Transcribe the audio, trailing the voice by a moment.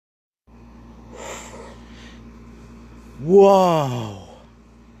Whoa!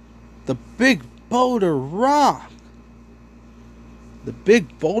 The big boulder rock! The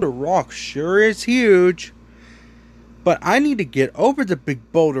big boulder rock sure is huge. But I need to get over the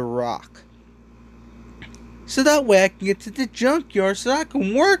big boulder rock. So that way I can get to the junkyard so I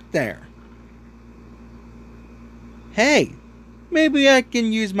can work there. Hey, maybe I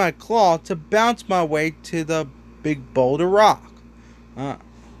can use my claw to bounce my way to the big boulder rock.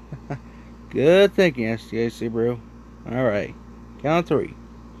 Good thinking, STI Subaru. Alright, count 3.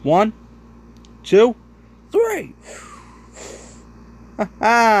 1, 2, 3.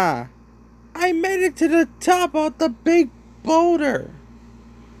 Haha! I made it to the top of the big boulder.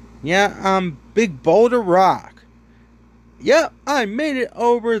 Yeah, Big Boulder Rock. Yep, I made it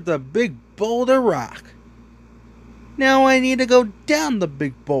over the big boulder rock. Now I need to go down the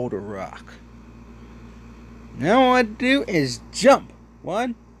big boulder rock. Now all I do is jump.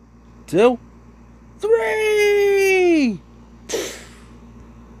 1, 2, 3!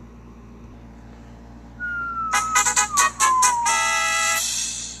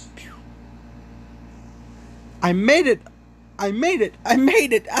 I made it! I made it! I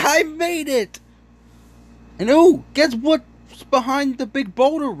made it! I made it! And oh, guess what's behind the big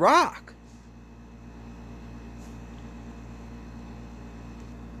boulder rock?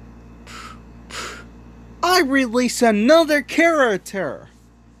 I release another character!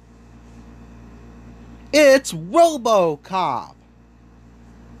 It's RoboCop!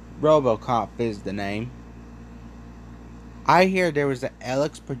 RoboCop is the name. I hear there was an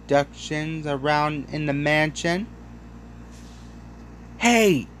Alex Productions around in the mansion.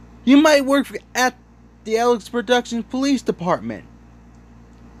 Hey, you might work at the Alex Productions Police Department.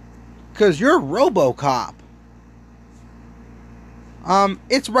 'Cause you're RoboCop.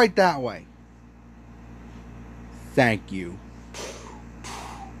 It's right that way. Thank you.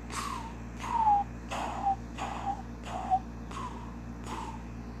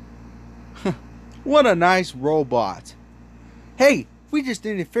 What a nice robot. Hey, we just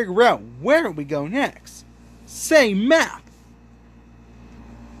need to figure out where we go next. Say map.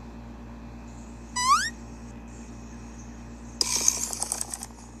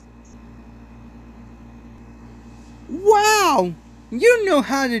 Wow! You know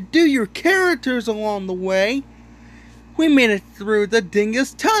how to do your characters along the way. We made it through the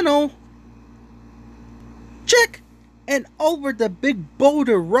Dingus Tunnel. Check! And over the big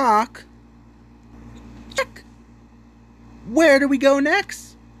boulder rock. Check! Where do we go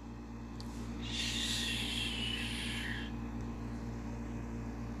next?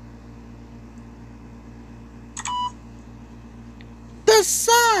 The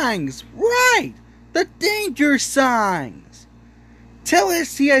signs! Right! The danger signs! Tell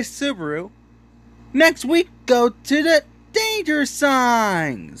STI Subaru, next week go to the danger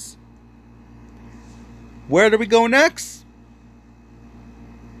signs! Where do we go next?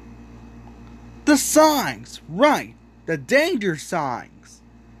 The signs! Right! The danger signs!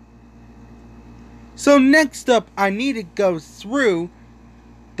 So next up, I need to go through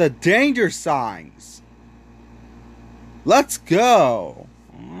the danger signs. Let's go!